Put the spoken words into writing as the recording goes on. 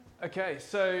Okay,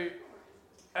 so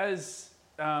as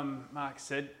Mark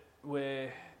said,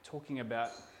 we're talking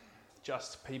about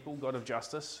just people, God of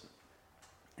justice.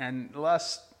 And the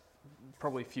last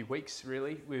probably few weeks,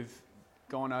 really, we've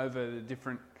gone over the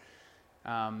different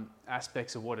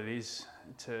aspects of what it is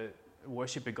to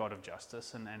worship a God of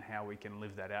justice and how we can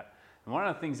live that out. And one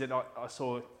of the things that I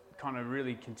saw kind of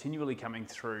really continually coming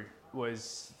through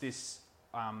was this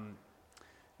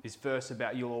verse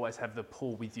about you'll always have the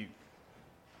poor with you.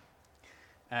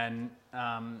 And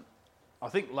I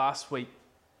think last week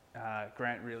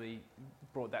Grant really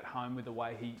brought that home with the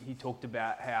way he talked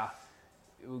about how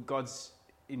God's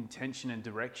intention and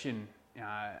direction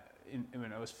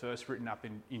when it was first written up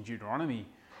in Deuteronomy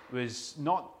was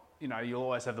not, you'll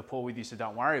always have the poor with you, so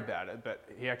don't worry about it, but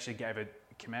he actually gave a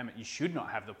commandment, you should not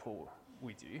have the poor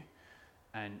with you,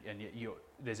 and yet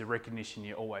there's a recognition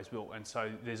you always will, and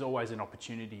so there's always an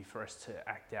opportunity for us to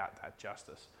act out that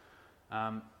justice.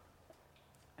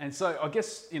 And so I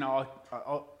guess,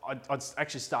 I'd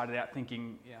actually started out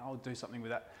thinking, I'll do something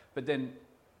with that. But then,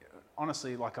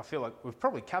 honestly, I feel like we've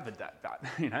probably covered that part,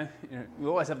 we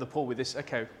always have the poor with this.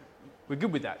 Okay, we're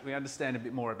good with that. We understand a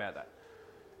bit more about that.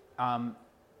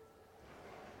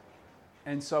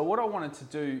 And so what I wanted to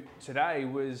do today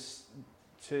was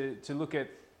to look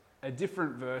at a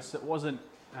different verse that wasn't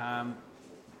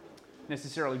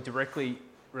necessarily directly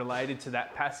related to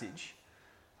that passage.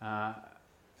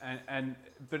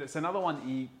 But it's another one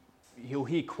that you'll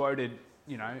hear quoted,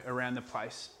 around the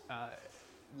place.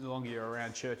 The longer you're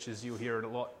around churches, you'll hear it a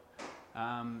lot.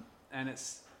 And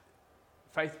it's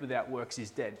faith without works is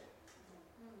dead.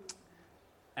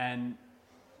 And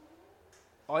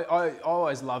I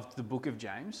always loved the book of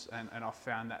James, and I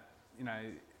found that,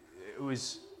 it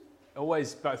was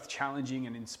always both challenging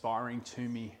and inspiring to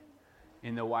me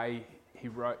in the way he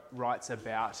writes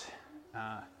about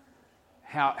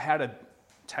how to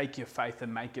take your faith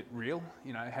and make it real,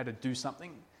 how to do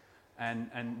something,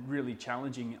 and really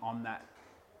challenging on that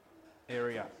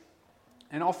area.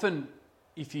 And often,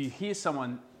 if you hear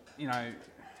someone,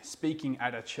 speaking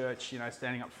at a church,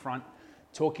 standing up front,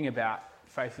 talking about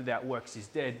faith without works is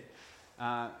dead,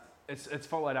 it's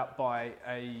followed up by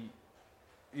a,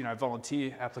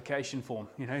 volunteer application form.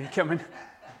 Come and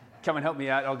help me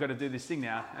out. I've got to do this thing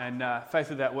now, and faith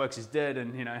without works is dead,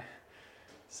 and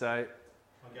so.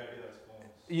 I'll go do those forms.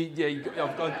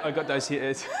 I got those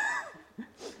here.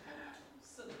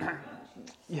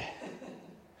 Yeah,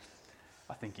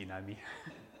 I think you know me.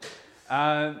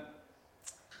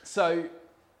 So,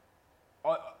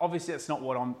 obviously, that's not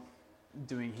what I'm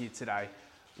doing here today.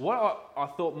 What I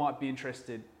thought might be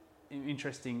interesting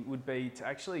would be to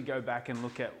actually go back and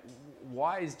look at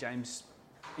why is James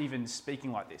even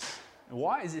speaking like this?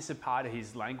 Why is this a part of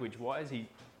his language? Why is he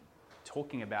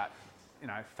talking about,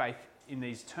 faith in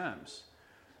these terms?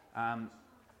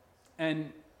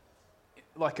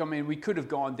 We could have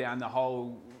gone down the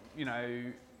whole,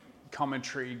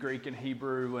 commentary, Greek and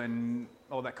Hebrew and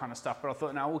all that kind of stuff, but I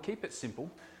thought, no, we'll keep it simple.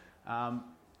 And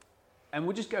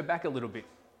we'll just go back a little bit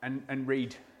and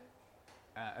read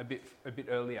a bit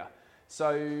earlier.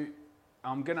 So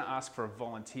I'm going to ask for a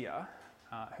volunteer.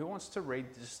 Who wants to read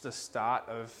just the start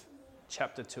of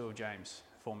chapter 2 of James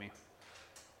for me?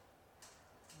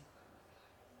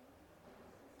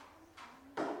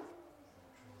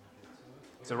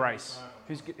 It's a race.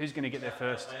 Who's going to get there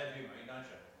first?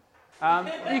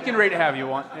 You can read it however you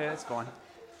want. Yeah, that's fine.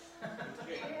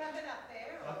 Do you have it up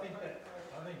there? I think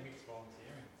Mick's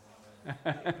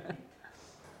volunteering.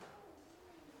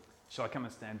 Shall I come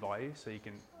and stand by you so you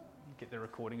can get the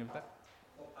recording of that?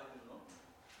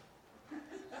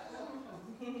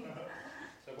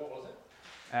 So what was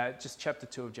it? Just chapter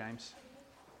 2 of James.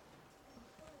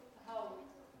 Oh.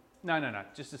 No,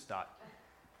 just to start.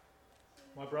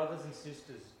 My brothers and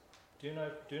sisters, do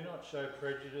not show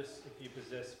prejudice if you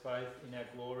possess faith in our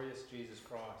glorious Jesus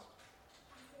Christ.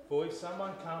 For if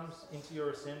someone comes into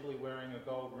your assembly wearing a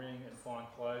gold ring and fine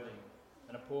clothing,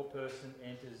 and a poor person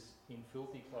enters in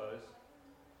filthy clothes,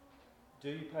 do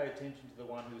you pay attention to the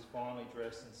one who is finely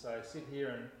dressed and say, sit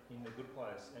here in the good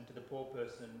place, and to the poor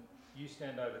person, you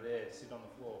stand over there, sit on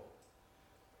the floor?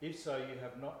 If so,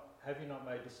 have you not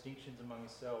made distinctions among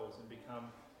yourselves and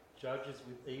become judges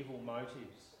with evil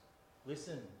motives?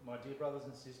 Listen, my dear brothers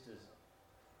and sisters,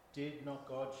 did not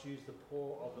God choose the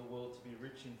poor of the world to be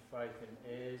rich in faith and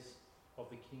heirs of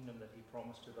the kingdom that he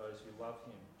promised to those who love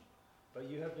him? But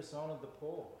you have dishonoured the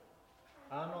poor.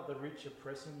 Are not the rich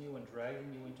oppressing you and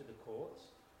dragging you into the courts?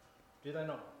 Do they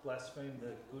not blaspheme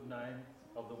the good name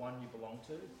of the one you belong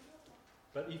to?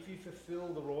 But if you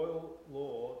fulfil the royal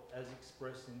law as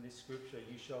expressed in this scripture,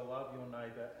 you shall love your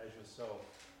neighbour as yourself.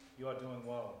 You are doing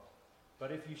well.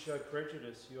 But if you show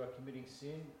prejudice, you are committing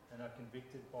sin and are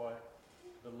convicted by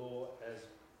the law as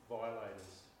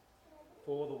violators.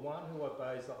 For the one who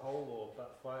obeys the whole law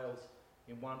but fails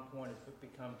in one point has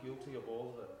become guilty of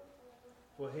all of it.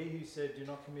 For he who said, "Do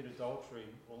not commit adultery,"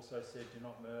 also said, "Do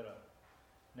not murder."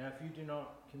 Now if you do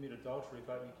not commit adultery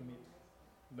but you commit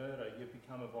murder, you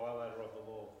become a violator of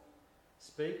the law.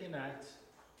 Speak and act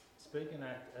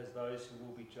as those who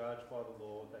will be judged by the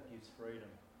law that gives freedom.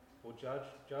 For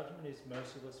judgment is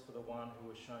merciless for the one who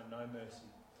has shown no mercy,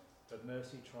 but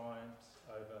mercy triumphs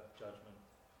over judgment.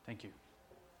 Thank you.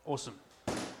 Awesome.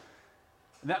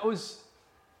 That was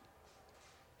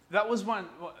one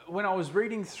when I was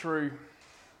reading through,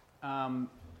 when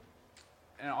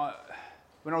I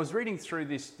was reading through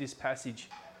this passage,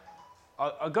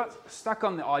 I got stuck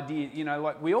on the idea.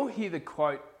 Like we all hear the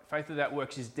quote, "Faith without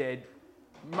works is dead."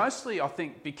 Mostly, I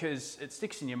think, because it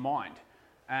sticks in your mind,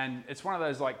 and it's one of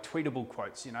those like tweetable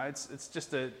quotes. It's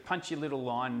just a punchy little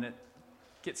line that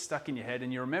gets stuck in your head,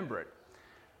 and you remember it.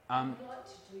 We like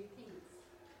to do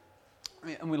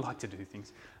things. And we like to do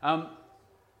things.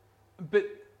 But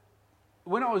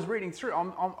when I was reading through,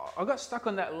 I got stuck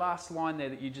on that last line there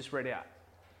that you just read out.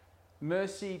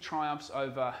 Mercy triumphs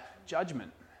over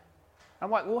judgment. I'm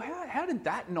like, well, how did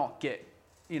that not get,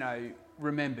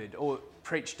 remembered or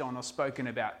preached on or spoken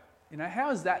about? How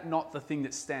is that not the thing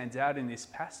that stands out in this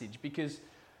passage? Because,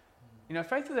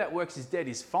 faith without works is dead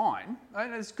is fine.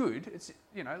 And it's good. It's,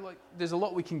 there's a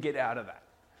lot we can get out of that.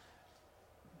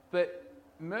 But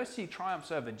mercy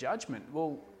triumphs over judgment.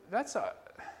 Well, that's a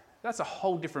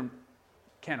whole different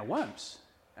can of worms.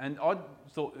 And I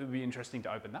thought it would be interesting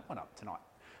to open that one up tonight.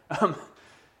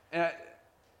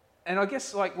 And I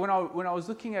guess like when I was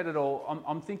looking at it all,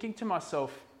 I'm thinking to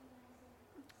myself,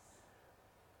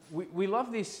 we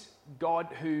love this God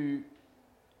who,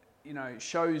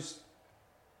 shows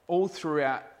all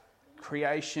throughout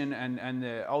creation and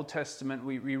the Old Testament,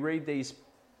 we read these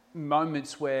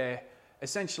moments where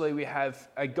essentially we have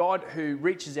a God who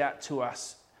reaches out to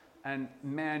us and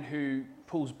man who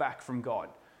pulls back from God.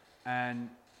 And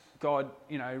God,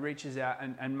 reaches out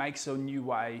and makes a new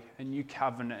way, a new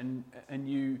covenant, and a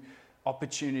new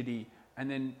opportunity, and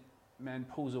then man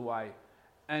pulls away.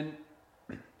 And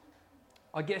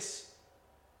I guess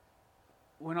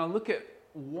when I look at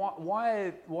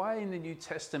why in the New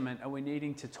Testament are we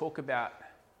needing to talk about,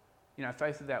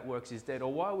 faith without works is dead,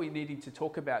 or why are we needing to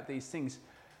talk about these things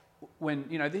when,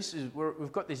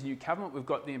 we've got this new covenant, we've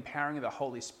got the empowering of the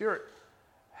Holy Spirit.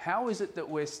 How is it that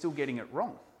we're still getting it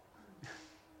wrong?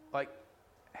 Like,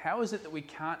 how is it that we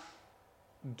can't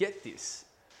get this,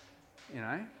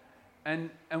 And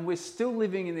we're still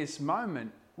living in this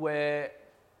moment where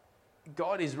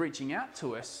God is reaching out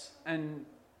to us and,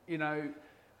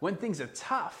 when things are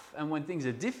tough and when things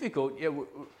are difficult, we're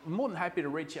more than happy to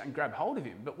reach out and grab hold of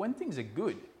him. But when things are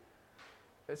good,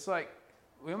 it's like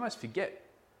we almost forget,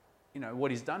 what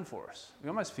he's done for us. We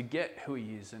almost forget who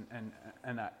he is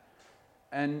and that.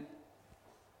 And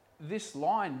this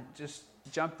line just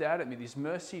jumped out at me, this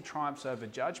mercy triumphs over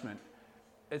judgment.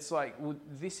 It's like, well,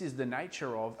 this is the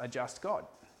nature of a just God.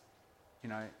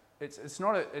 It's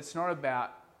not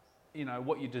about,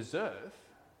 what you deserve.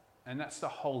 And that's the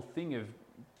whole thing of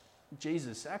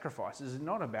Jesus' sacrifice, is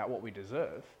not about what we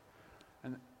deserve.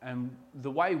 And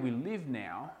the way we live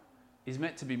now is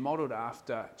meant to be modeled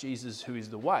after Jesus, who is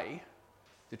the way,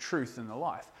 the truth, and the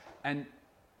life. And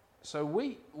so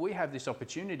we have this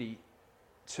opportunity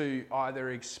to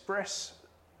either express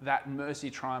that mercy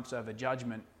triumphs over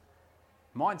judgment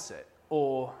mindset,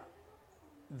 or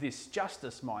this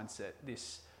justice mindset,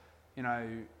 this,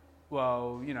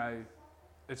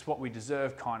 it's what we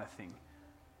deserve kind of thing.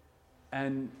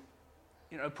 And,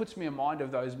 it puts me in mind of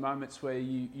those moments where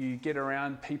you get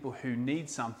around people who need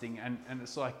something, and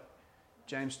it's like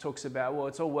James talks about, well,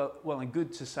 it's all well and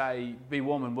good to say, be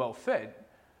warm and well fed,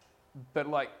 but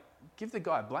like, give the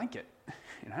guy a blanket,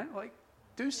 like,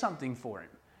 do something for him.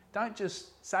 Don't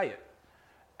just say it.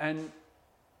 And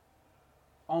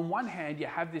on one hand, you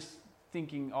have this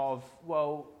thinking of,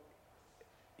 well,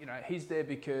 he's there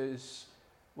because,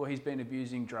 well, he's been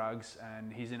abusing drugs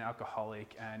and he's an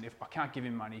alcoholic, and if I can't give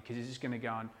him money because he's just going to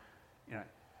go and,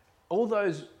 all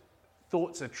those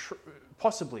thoughts are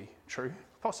possibly true,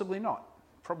 possibly not,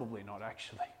 probably not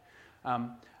actually.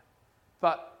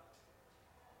 But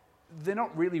they're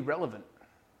not really relevant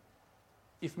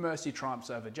if mercy triumphs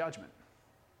over judgment.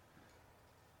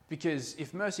 Because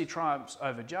if mercy triumphs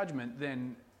over judgment,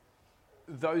 then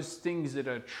those things that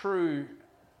are true,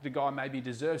 the guy maybe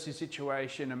deserves his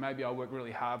situation, and maybe I work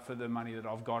really hard for the money that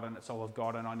I've got and it's all I've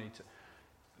got and I need to.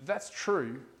 That's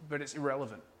true, but it's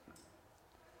irrelevant.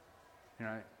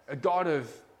 A God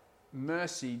of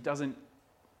mercy doesn't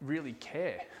really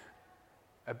care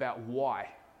about why,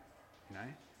 you know.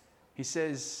 He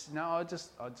says, no, I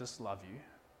just love you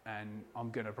and I'm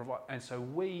going to provide. And so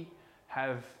we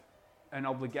have an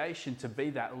obligation to be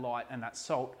that light and that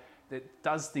salt that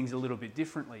does things a little bit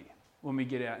differently when we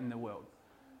get out in the world.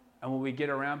 And when we get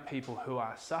around people who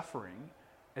are suffering,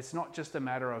 it's not just a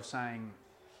matter of saying,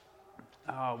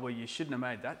 oh, well, you shouldn't have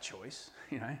made that choice,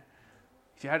 you know.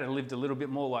 If you had lived a little bit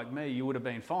more like me, you would have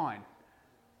been fine.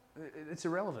 It's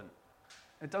irrelevant.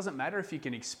 It doesn't matter if you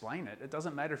can explain it. It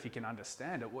doesn't matter if you can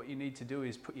understand it. What you need to do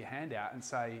is put your hand out and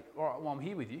say, all right, well, I'm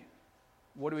here with you.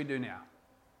 What do we do now?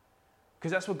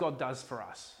 Because that's what God does for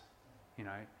us, you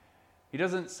know. He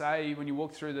doesn't say, when you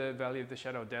walk through the valley of the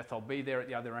shadow of death, I'll be there at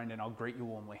the other end and I'll greet you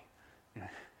warmly. You know,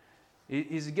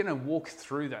 He's going to walk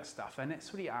through that stuff, and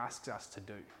that's what he asks us to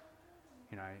do.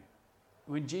 You know,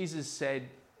 when Jesus said,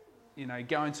 you know,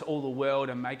 go into all the world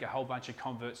and make a whole bunch of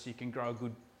converts so you can grow a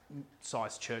good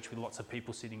sized church with lots of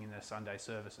people sitting in their Sunday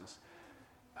services.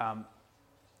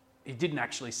 He didn't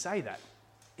actually say that.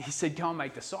 He said, go and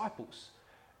make disciples.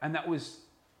 And that was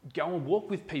go and walk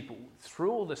with people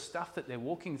through all the stuff that they're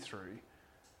walking through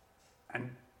and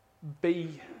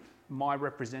be my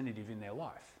representative in their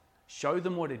life. Show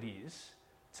them what it is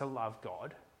to love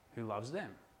God who loves them.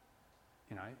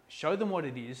 You know, show them what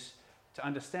it is to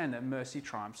understand that mercy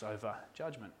triumphs over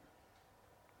judgment.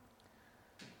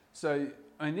 So,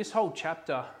 in this whole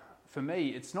chapter, for me,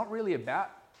 it's not really about,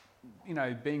 you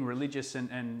know, being religious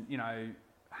and you know,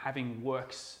 having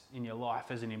works in your life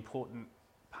as an important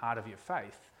part of your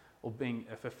faith or being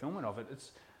a fulfillment of it.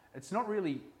 It's not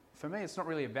really, for me, it's not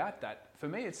really about that. For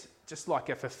me, it's just like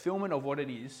a fulfillment of what it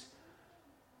is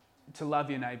to love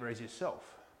your neighbour as yourself.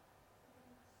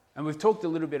 And we've talked a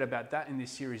little bit about that in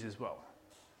this series as well.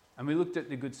 And we looked at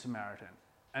the Good Samaritan.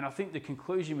 And I think the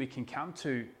conclusion we can come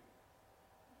to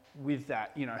with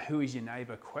that, you know, who is your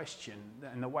neighbour question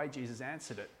and the way Jesus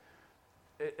answered it,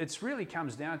 it really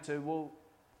comes down to, well,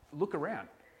 look around.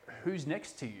 Who's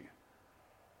next to you?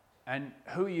 And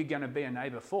who are you going to be a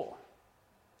neighbour for?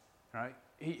 Right?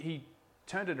 He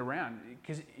turned it around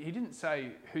because he didn't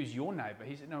say, who's your neighbour?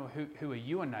 He said, no, who are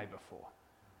you a neighbour for?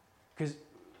 Because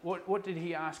what did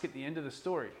he ask at the end of the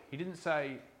story? He didn't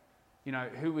say, you know,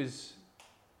 who was...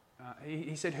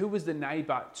 he said, who was the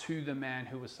neighbour to the man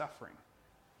who was suffering?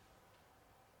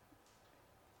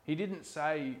 He didn't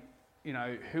say, you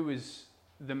know, who was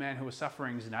the man who was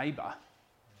suffering's neighbour.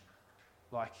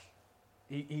 Like,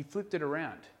 he flipped it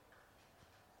around.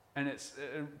 And it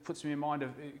puts me in mind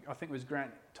of, I think it was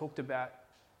Grant talked about,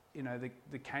 you know,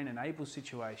 the Cain and Abel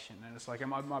situation. And it's like,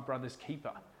 am I my brother's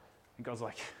keeper? And God's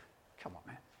like, come on,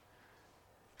 man.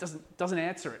 Doesn't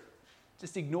answer it.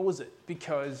 Just ignores it,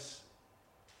 because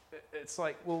it's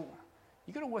like, well,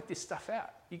 you've got to work this stuff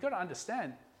out. You've got to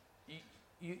understand.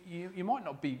 You might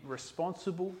not be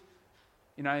responsible,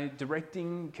 you know,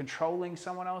 directing, controlling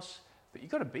someone else, but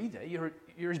you've got to be there.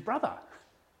 You're his brother.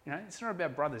 You know, it's not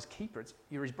about brother's keeper.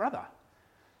 You're his brother.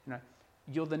 You know,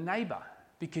 you're the neighbour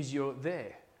because you're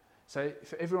there. So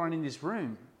for everyone in this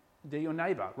room, they're your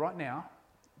neighbour. Right now,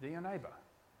 they're your neighbour.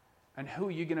 And who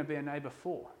are you going to be a neighbour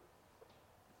for?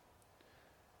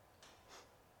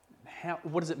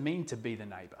 What does it mean to be the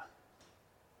neighbour?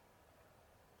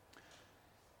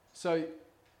 So,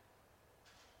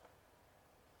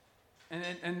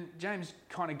 and James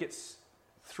kind of gets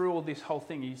through all this whole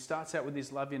thing. He starts out with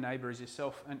this love your neighbour as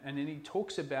yourself, and then he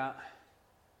talks about,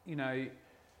 you know,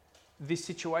 this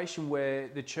situation where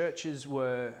the churches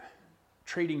were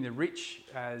treating the rich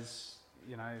as,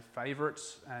 you know,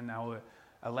 favourites, and they were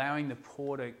allowing the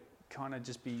poor to kind of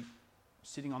just be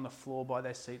sitting on the floor by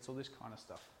their seats, all this kind of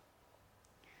stuff.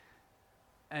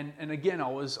 And again, I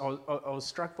was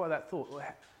struck by that thought.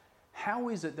 How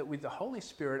is it that with the Holy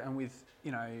Spirit and with,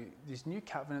 you know, this new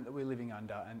covenant that we're living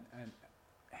under, and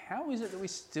how is it that we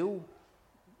still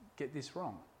get this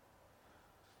wrong?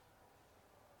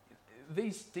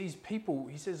 These people,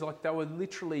 he says, like, they were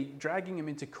literally dragging him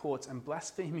into courts and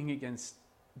blaspheming against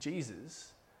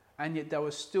Jesus, and yet they were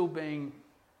still being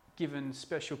given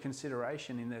special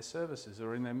consideration in their services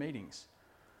or in their meetings.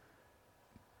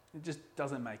 It just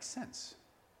doesn't make sense.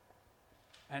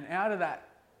 And out of that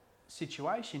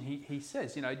situation, he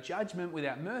says, you know, judgment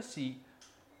without mercy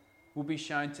will be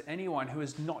shown to anyone who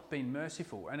has not been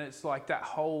merciful. And it's like that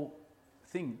whole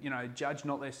thing, you know, judge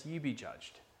not lest you be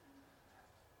judged.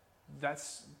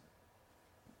 That's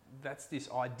this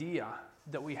idea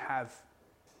that we have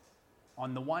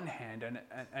on the one hand,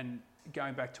 and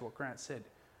going back to what Grant said,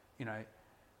 you know,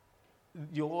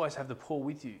 you'll always have the poor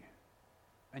with you,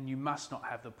 and you must not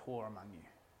have the poor among you.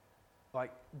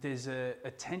 Like, there's a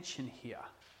tension here.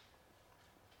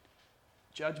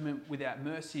 judgment without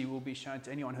mercy will be shown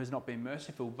to anyone who has not been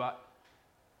merciful, but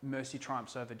mercy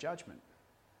triumphs over judgment.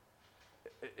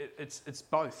 It's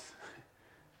both,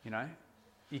 you know.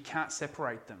 You can't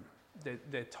separate them.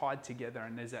 They're tied together,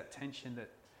 and there's that tension that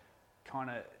kind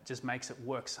of just makes it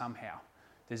work somehow.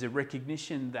 There's a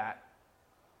recognition that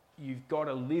you've got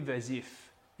to live as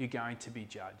if you're going to be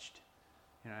judged,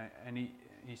 you know. And he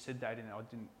said that, and I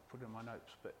didn't put it in my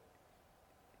notes, but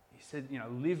he said, you know,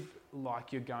 live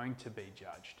like you're going to be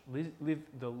judged. Live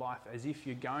the life as if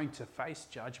you're going to face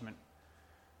judgment.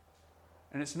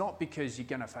 And it's not because you're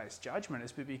going to face judgment,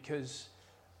 it's because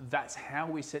that's how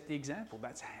we set the example.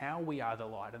 That's how we are the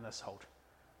light and the salt.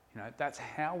 You know, that's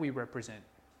how we represent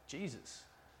Jesus.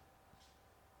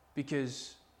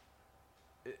 Because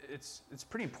it's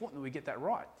pretty important that we get that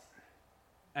right.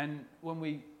 And when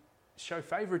we show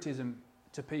favoritism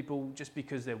to people just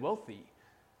because they're wealthy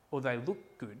or they look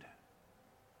good,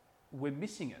 we're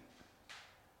missing it.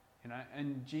 You know,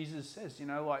 and Jesus says, you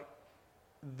know, like,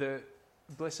 the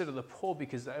blessed are the poor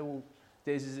because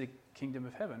theirs is the kingdom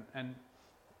of heaven. And,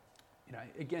 you know,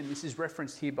 again, this is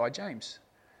referenced here by James.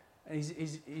 And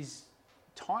he's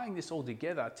tying this all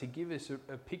together to give us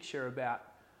a picture about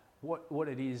what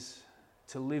it is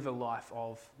to live a life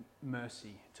of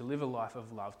mercy, to live a life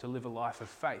of love, to live a life of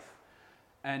faith.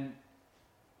 And,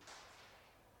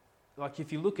 like,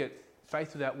 if you look at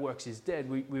faith without works is dead,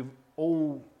 we've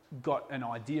all got an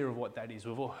idea of what that is.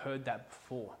 We've all heard that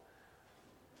before.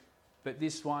 But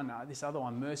this other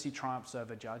one, mercy triumphs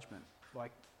over judgment.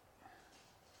 Like,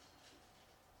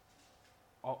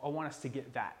 I want us to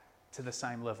get that to the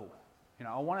same level. You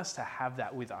know, I want us to have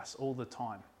that with us all the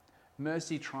time.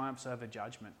 Mercy triumphs over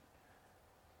judgment.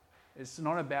 It's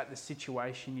not about the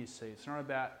situation you see. It's not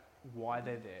about why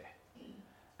they're there.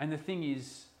 And the thing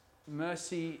is,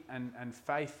 mercy and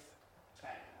faith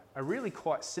are really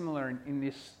quite similar in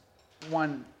this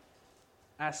one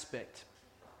aspect,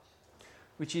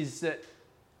 which is that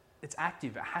it's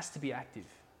active. It has to be active.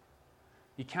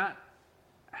 You can't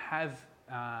have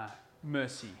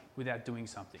mercy without doing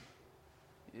something.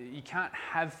 You can't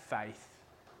have faith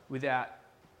without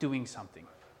doing something.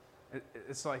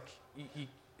 It's like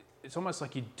it's almost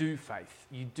like you do faith,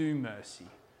 you do mercy,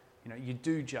 you know, you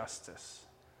do justice.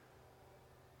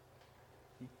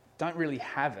 You don't really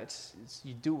have it;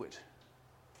 you do it.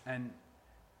 And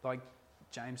like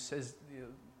James says,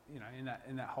 you know,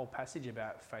 in that whole passage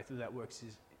about faith without works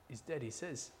is dead. He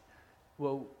says,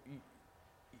 well,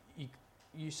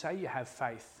 you say you have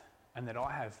faith and that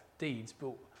I have deeds,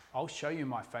 but I'll show you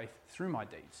my faith through my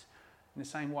deeds. In the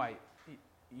same way,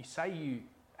 you say you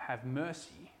have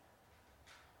mercy,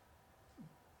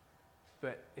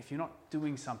 but if you're not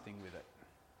doing something with it,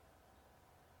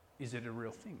 is it a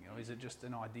real thing, or is it just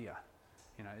an idea?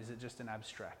 You know, is it just an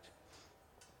abstract?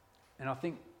 And I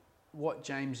think what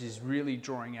James is really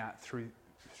drawing out through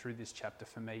this chapter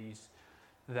for me is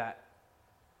that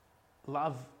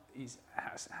love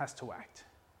has to act.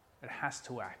 It has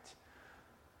to act.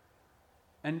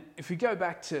 And if we go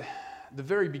back to the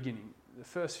very beginning, the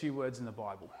first few words in the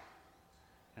Bible,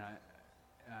 you know,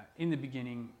 in the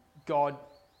beginning, God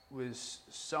was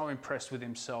so impressed with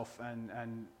himself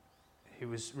and he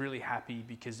was really happy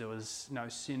because there was no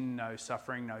sin, no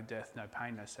suffering, no death, no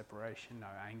pain, no separation, no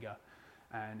anger.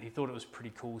 And he thought it was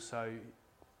pretty cool, so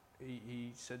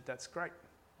he said, that's great,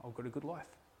 I've got a good life.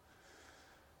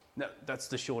 No, that's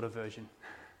the shorter version.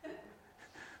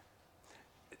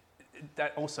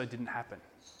 That also didn't happen.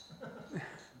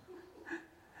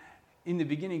 In the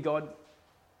beginning, God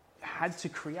had to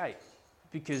create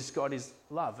because God is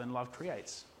love and love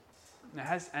creates.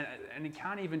 And he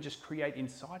can't even just create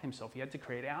inside himself, he had to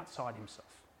create outside himself.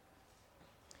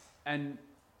 And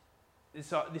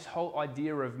this whole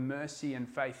idea of mercy and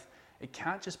faith, it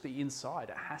can't just be inside,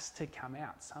 it has to come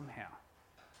out somehow.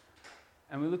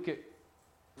 And we look at,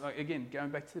 like, again,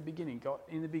 going back to the beginning,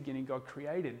 in the beginning, God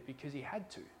created because he had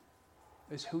to.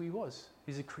 It's who he was.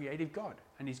 He's a creative God,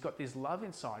 and he's got this love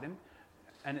inside him,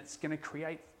 and it's going to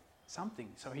create something,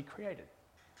 so he created.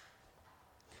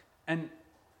 And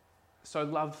so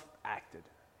love acted,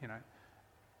 you know,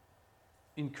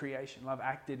 in creation. Love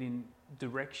acted in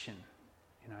direction,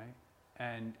 you know,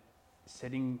 and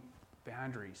setting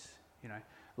boundaries, you know.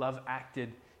 Love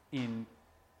acted in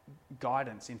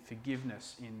guidance, in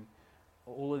forgiveness, in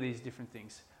all of these different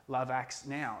things. Love acts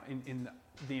now in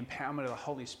the empowerment of the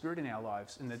Holy Spirit in our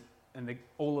lives, and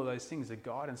all of those things, the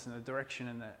guidance and the direction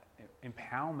and the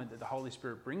empowerment that the Holy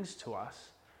Spirit brings to us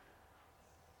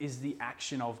is the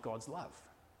action of God's love.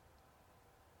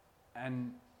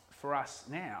 And for us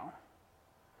now,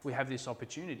 we have this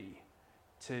opportunity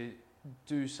to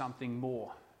do something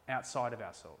more outside of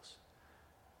ourselves.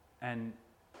 And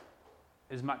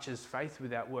as much as faith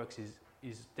without works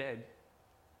is dead,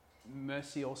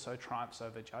 mercy also triumphs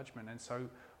over judgment. And so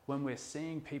when we're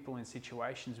seeing people in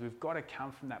situations, we've got to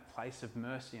come from that place of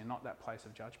mercy and not that place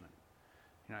of judgment.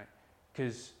 You know,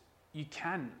 because you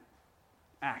can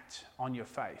act on your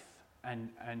faith and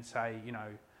say, you know,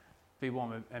 be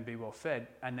warm and be well fed,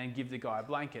 and then give the guy a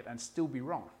blanket and still be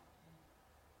wrong,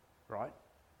 right?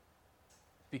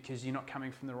 Because you're not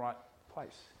coming from the right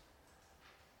place.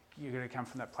 You're going to come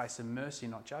from that place of mercy,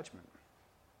 not judgment.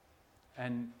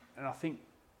 And I think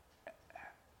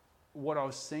what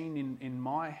I've seen in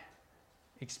my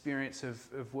experience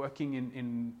of working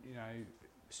in you know,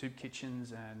 soup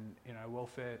kitchens and, you know,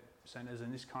 welfare centres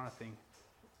and this kind of thing,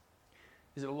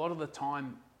 is that a lot of the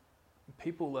time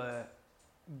people are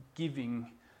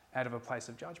giving out of a place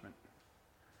of judgment.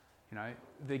 You know,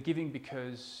 they're giving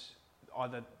because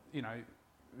either, you know,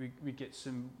 we get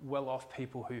some well-off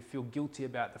people who feel guilty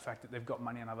about the fact that they've got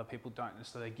money and other people don't, and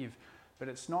so they give. But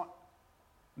it's not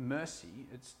mercy,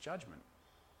 it's judgment.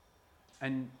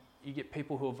 And you get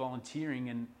people who are volunteering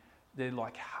and they're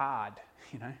like hard,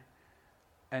 you know,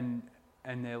 and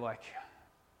they're like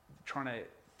trying to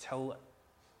tell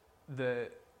the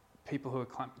people who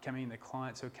are coming in, the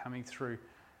clients who are coming through,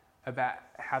 about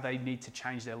how they need to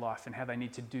change their life and how they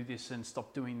need to do this and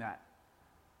stop doing that.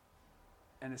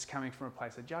 And it's coming from a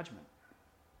place of judgment.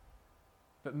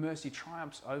 But mercy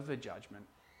triumphs over judgment,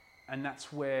 and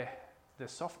that's where the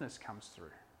softness comes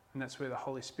through, and that's where the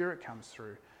Holy Spirit comes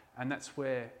through, and that's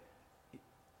where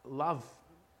love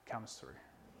comes through,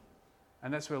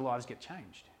 and that's where lives get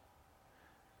changed.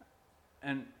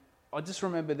 And I just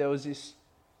remember there was this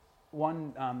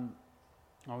one, I'm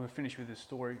going to finish with this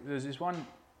story. There's this one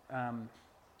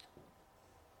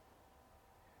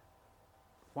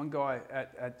guy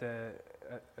at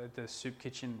the soup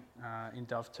kitchen in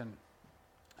Doveton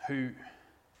who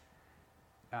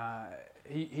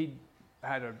he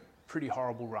had a pretty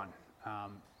horrible run,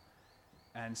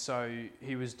 and so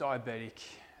he was diabetic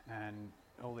and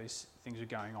all these things were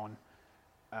going on.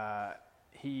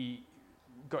 He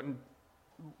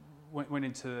went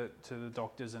into the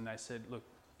doctors and they said, look,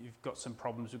 you've got some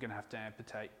problems, we're going to have to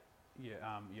amputate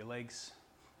your legs,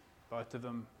 both of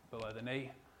them below the knee.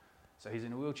 So he's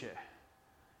in a wheelchair.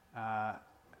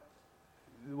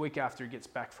 The week after he gets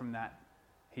back from that,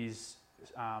 his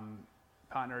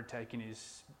partner had taken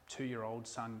his 2-year-old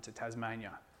son to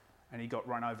Tasmania and he got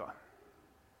run over.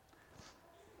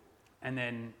 And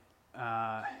then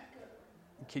the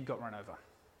kid got run over.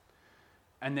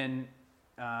 And then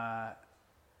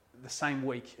the same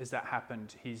week as that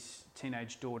happened, his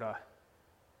teenage daughter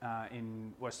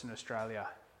in Western Australia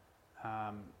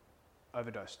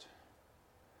overdosed.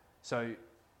 So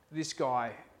this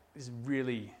guy is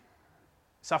really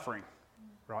suffering,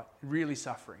 right? Really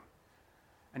suffering.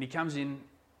 And he comes in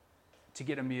to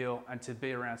get a meal and to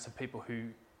be around some people who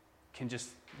can just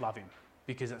love him,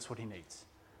 because that's what he needs.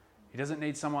 He doesn't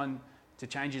need someone to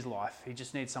change his life. He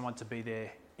just needs someone to be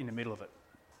there in the middle of it.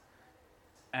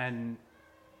 And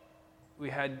we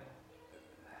had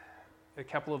a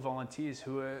couple of volunteers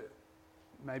who were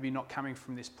maybe not coming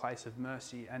from this place of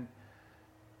mercy, and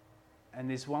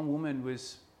this one woman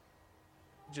was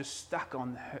just stuck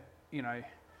on her, you know,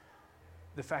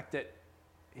 the fact that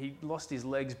he lost his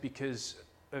legs because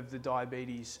of the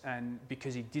diabetes and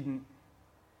because he didn't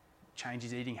change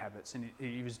his eating habits, and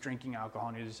he was drinking alcohol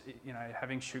and he was, you know,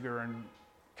 having sugar and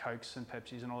Cokes and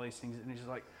Pepsis and all these things, and he's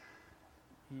like,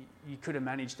 you could have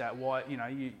managed that. Why, you know,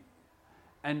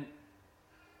 and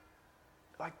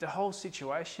like the whole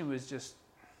situation was just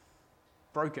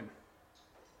broken.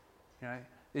 You know,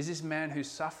 there's this man who's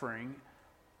suffering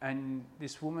and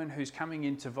this woman who's coming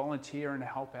in to volunteer and to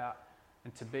help out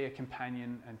and to be a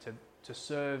companion and to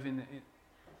serve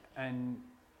and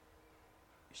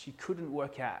she couldn't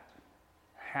work out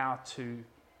how to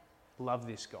love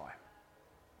this guy.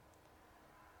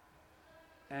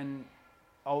 And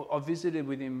I visited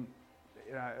with him,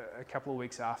 you know, a couple of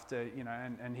weeks after, you know,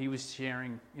 and he was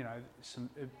sharing, you know,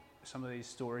 some of these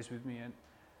stories with me,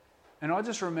 and I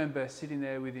just remember sitting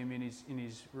there with him in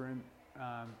his room,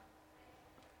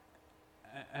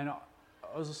 and I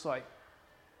was just like,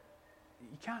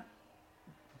 you can't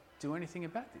do anything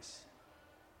about this.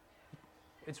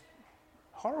 It's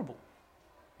horrible,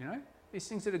 you know. These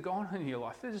things that are gone on in your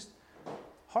life, they're just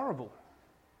horrible.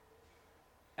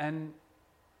 And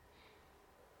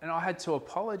I had to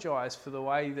apologise for the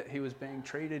way that he was being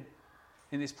treated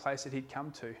in this place that he'd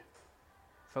come to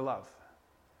for love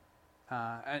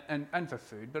and for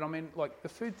food. But I mean, like, the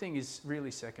food thing is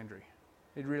really secondary.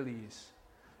 It really is.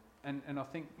 And I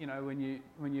think, you know,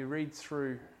 when you read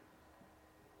through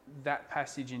that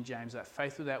passage in James, that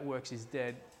faith without works is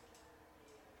dead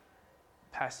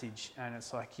passage, and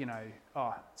it's like,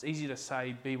 it's easy to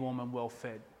say be warm and well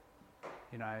fed,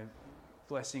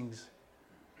 blessings,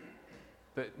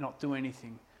 but not do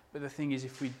anything. But the thing is,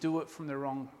 if we do it from the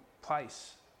wrong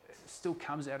place, it still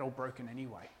comes out all broken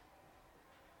anyway.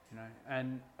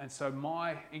 And so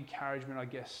my encouragement, I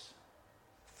guess,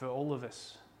 for all of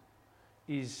us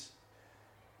is,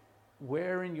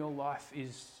 where in your life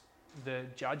is the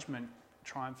judgment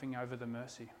triumphing over the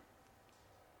mercy?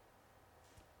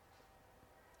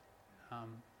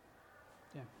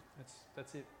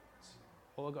 That's it. That's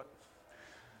all I got.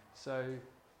 So,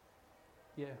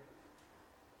 yeah.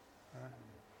 All right.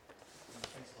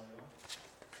 Thanks, Leon.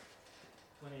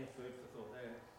 Plenty of food for thought there.